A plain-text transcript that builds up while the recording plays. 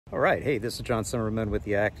All right, hey, this is John Zimmerman with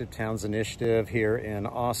the Active Towns Initiative here in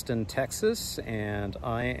Austin, Texas, and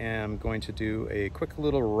I am going to do a quick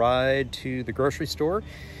little ride to the grocery store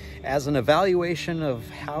as an evaluation of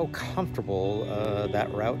how comfortable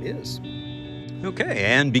that route is. Okay,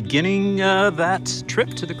 and beginning that trip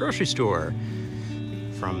to the grocery store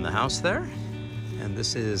from the house there, and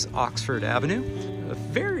this is Oxford Avenue. A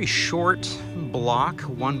very short block,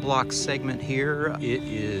 one block segment here. It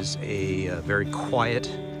is a very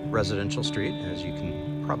quiet residential street, as you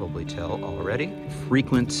can probably tell already.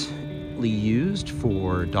 Frequently used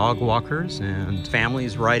for dog walkers and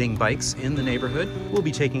families riding bikes in the neighborhood. We'll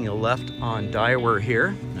be taking a left on Dyer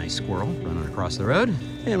here. Nice squirrel running across the road.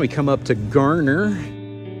 And we come up to Garner.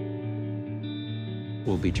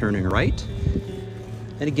 We'll be turning right.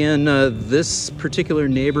 And again, this particular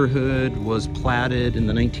neighborhood was platted in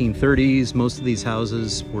the 1930s. Most of these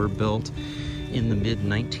houses were built in the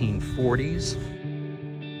mid-1940s.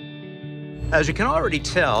 As you can already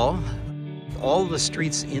tell, all the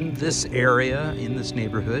streets in this area, in this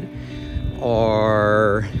neighborhood,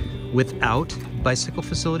 are without bicycle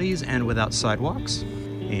facilities and without sidewalks.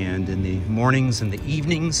 And in the mornings and the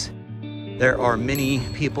evenings, there are many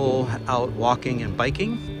people out walking and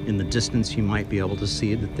biking. In the distance, you might be able to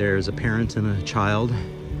see that there's a parent and a child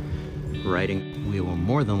riding. We will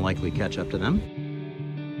more than likely catch up to them.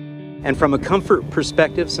 And from a comfort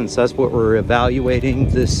perspective, since that's what we're evaluating,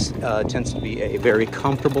 this tends to be a very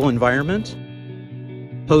comfortable environment.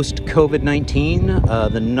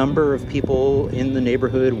 Post-COVID-19, the number of people in the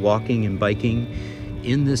neighborhood walking and biking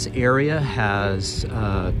in this area has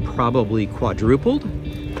probably quadrupled.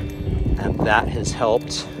 And that has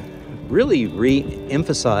helped really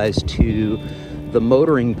re-emphasize to the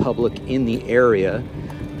motoring public in the area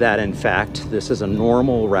that, in fact, this is a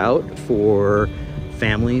normal route for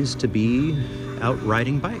families to be out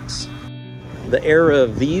riding bikes. The era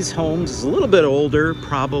of these homes is a little bit older,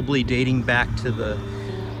 probably dating back to the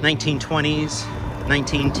 1920s,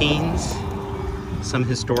 19-teens. Some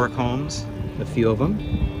historic homes, a few of them.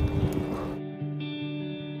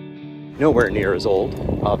 Nowhere near as old,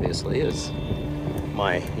 obviously, as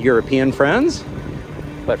my European friends,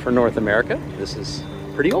 but for North America, this is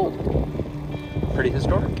pretty old, pretty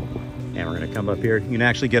historic. And we're gonna come up here. You can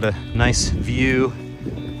actually get a nice view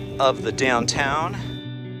of the downtown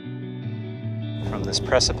from this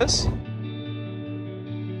precipice.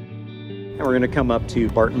 And we're gonna come up to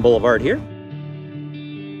Barton Boulevard here.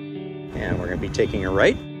 And we're gonna be taking a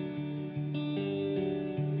right.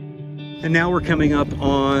 And now we're coming up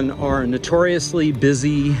on our notoriously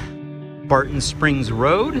busy Barton Springs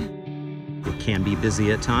Road. It can be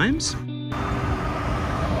busy at times.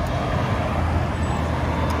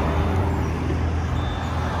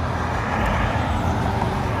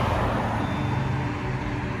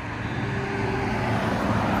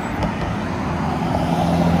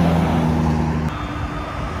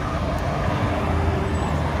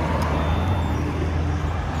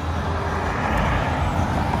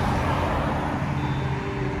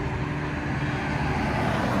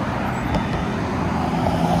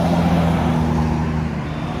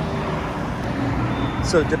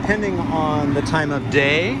 So depending on the time of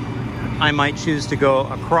day, I might choose to go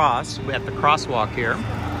across at the crosswalk here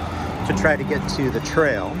to try to get to the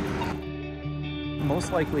trail.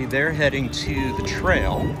 Most likely they're heading to the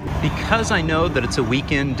trail. Because I know that it's a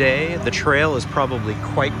weekend day, the trail is probably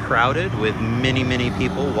quite crowded with many, many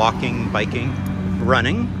people walking, biking,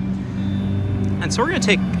 running. And so we're gonna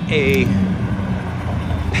take a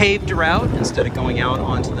paved route instead of going out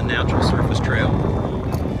onto the natural surface trail.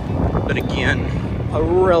 But again, a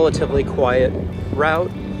relatively quiet route,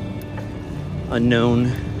 a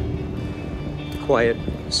known quiet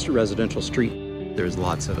residential street. There's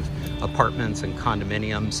lots of apartments and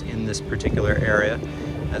condominiums in this particular area,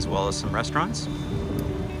 as well as some restaurants.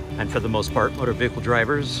 And for the most part, motor vehicle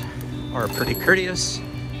drivers are pretty courteous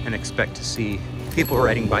and expect to see people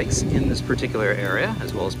riding bikes in this particular area,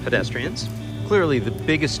 as well as pedestrians. Clearly, the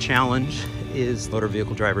biggest challenge is motor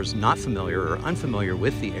vehicle drivers not familiar or unfamiliar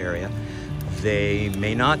with the area. They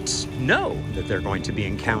may not know that they're going to be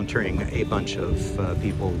encountering a bunch of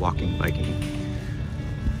people walking, biking.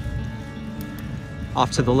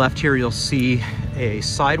 Off to the left here, you'll see a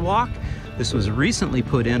sidewalk. This was recently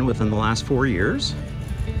put in within the last 4 years.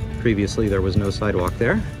 Previously, there was no sidewalk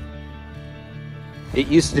there. It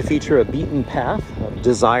used to feature a beaten path, a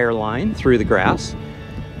desire line through the grass,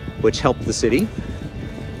 which helped the city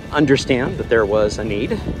understand that there was a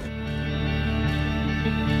need.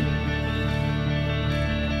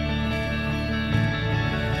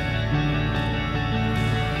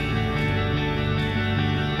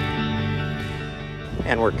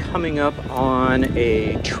 and we're coming up on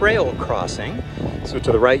a trail crossing. So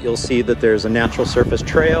to the right, you'll see that there's a natural surface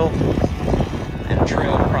trail and a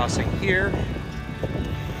trail crossing here.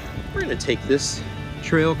 We're gonna take this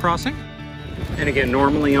trail crossing. And again,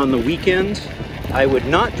 normally on the weekend, I would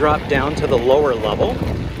not drop down to the lower level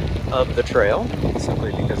of the trail,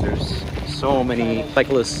 simply because there's so many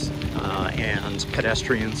cyclists and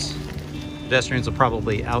pedestrians. Pedestrians will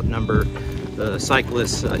probably outnumber the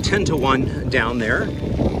cyclists 10 to 1 down there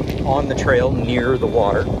on the trail near the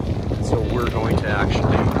water. So we're going to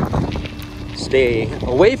actually stay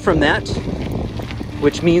away from that,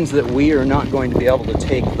 which means that we are not going to be able to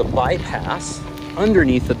take the bypass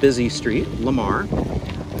underneath the busy street, Lamar.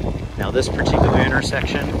 Now this particular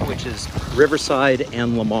intersection, which is Riverside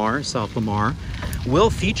and Lamar, South Lamar, will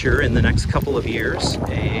feature in the next couple of years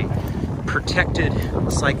a protected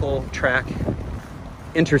cycle track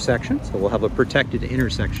intersection. So we'll have a protected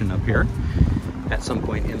intersection up here at some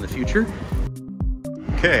point in the future.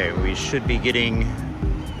 Okay, we should be getting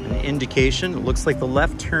an indication. It looks like the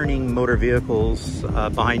left turning motor vehicles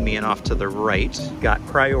behind me and off to the right got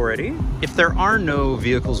priority. If there are no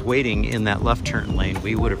vehicles waiting in that left turn lane,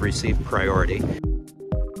 we would have received priority.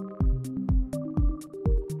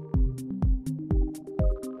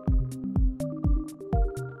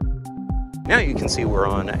 Now you can see we're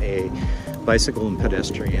on a bicycle and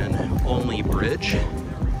pedestrian only bridge,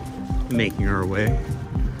 making our way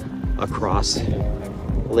across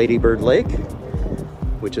Lady Bird Lake,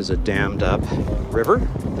 which is a dammed up river,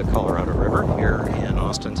 the Colorado River, here in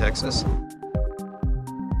Austin, Texas.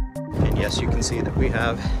 And yes, you can see that we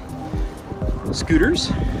have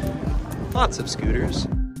scooters, lots of scooters.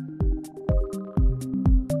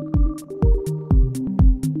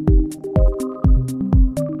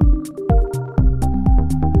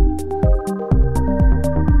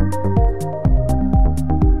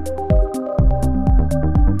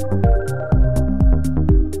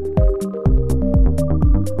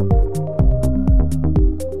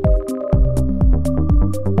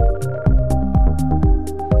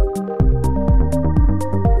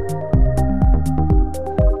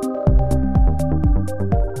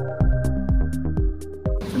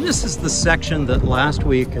 This is the section that last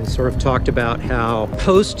week I sort of talked about how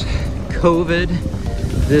post-COVID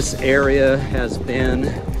this area has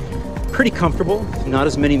been pretty comfortable, not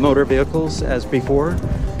as many motor vehicles as before.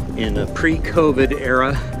 In a pre-COVID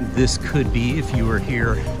era, this could be, if you were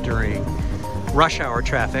here during rush hour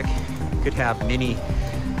traffic, you could have many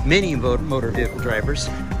motor vehicle drivers,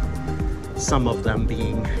 some of them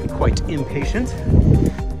being quite impatient.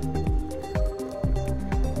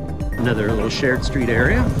 Another little shared street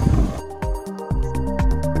area.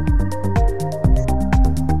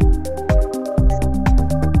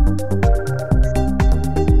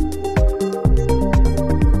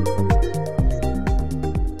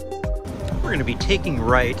 We're going to be taking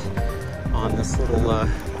right on this little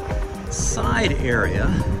side area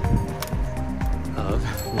of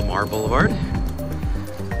Lamar Boulevard.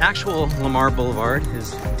 Actual Lamar Boulevard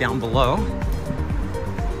is down below.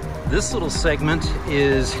 This little segment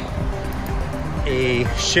is a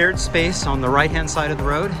shared space on the right-hand side of the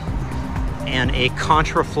road and a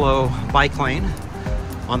contraflow bike lane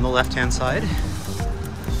on the left-hand side.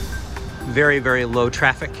 Very, very low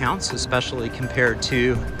traffic counts, especially compared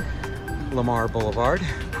to Lamar Boulevard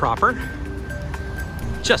proper,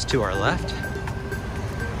 just to our left.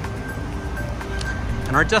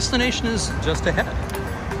 And our destination is just ahead.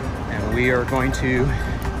 And we are going to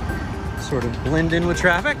sort of blend in with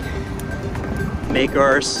traffic, make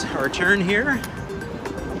our turn here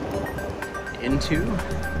into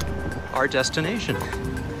our destination.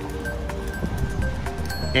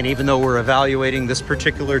 And even though we're evaluating this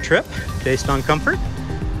particular trip based on comfort,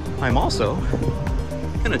 I'm also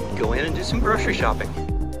gonna go in and do some grocery shopping.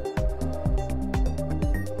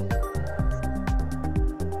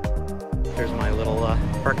 There's my little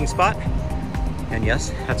parking spot. And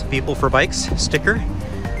yes, that's a People for Bikes sticker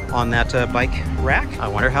on that bike rack. I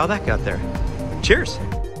wonder how that got there. Cheers.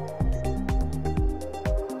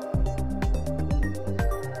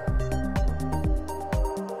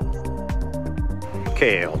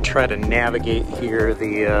 Okay, I'll try to navigate here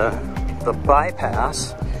the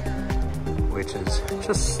bypass, which is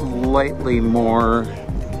just slightly more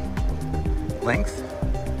length,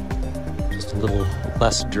 just a little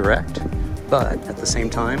less direct, but at the same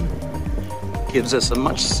time gives us a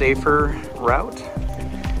much safer route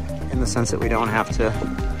in the sense that we don't have to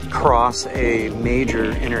cross a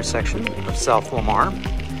major intersection of South Lamar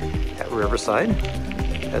at Riverside,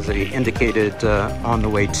 as I indicated on the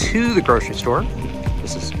way to the grocery store.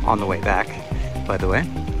 This is on the way back, by the way.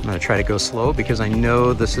 I'm gonna try to go slow because I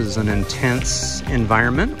know this is an intense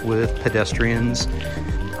environment with pedestrians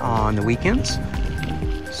on the weekends.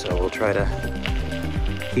 So we'll try to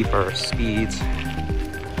keep our speeds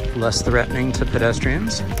less threatening to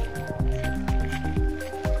pedestrians.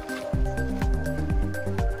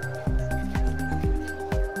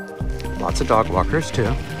 Lots of dog walkers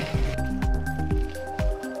too.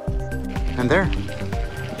 And there,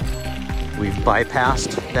 we've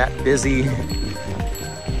bypassed that busy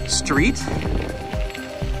street,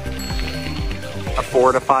 a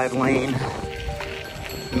 4 to 5 lane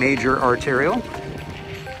major arterial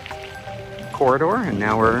corridor, and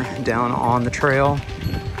now we're down on the trail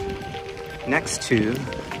next to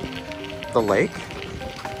the lake.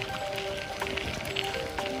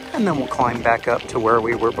 And then we'll climb back up to where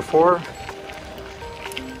we were before,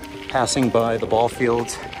 passing by the ball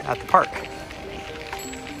fields at the park.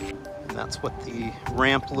 And that's what the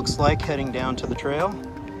ramp looks like heading down to the trail.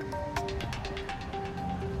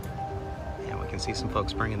 And we can see some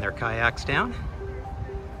folks bringing their kayaks down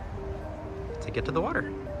to get to the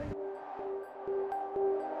water.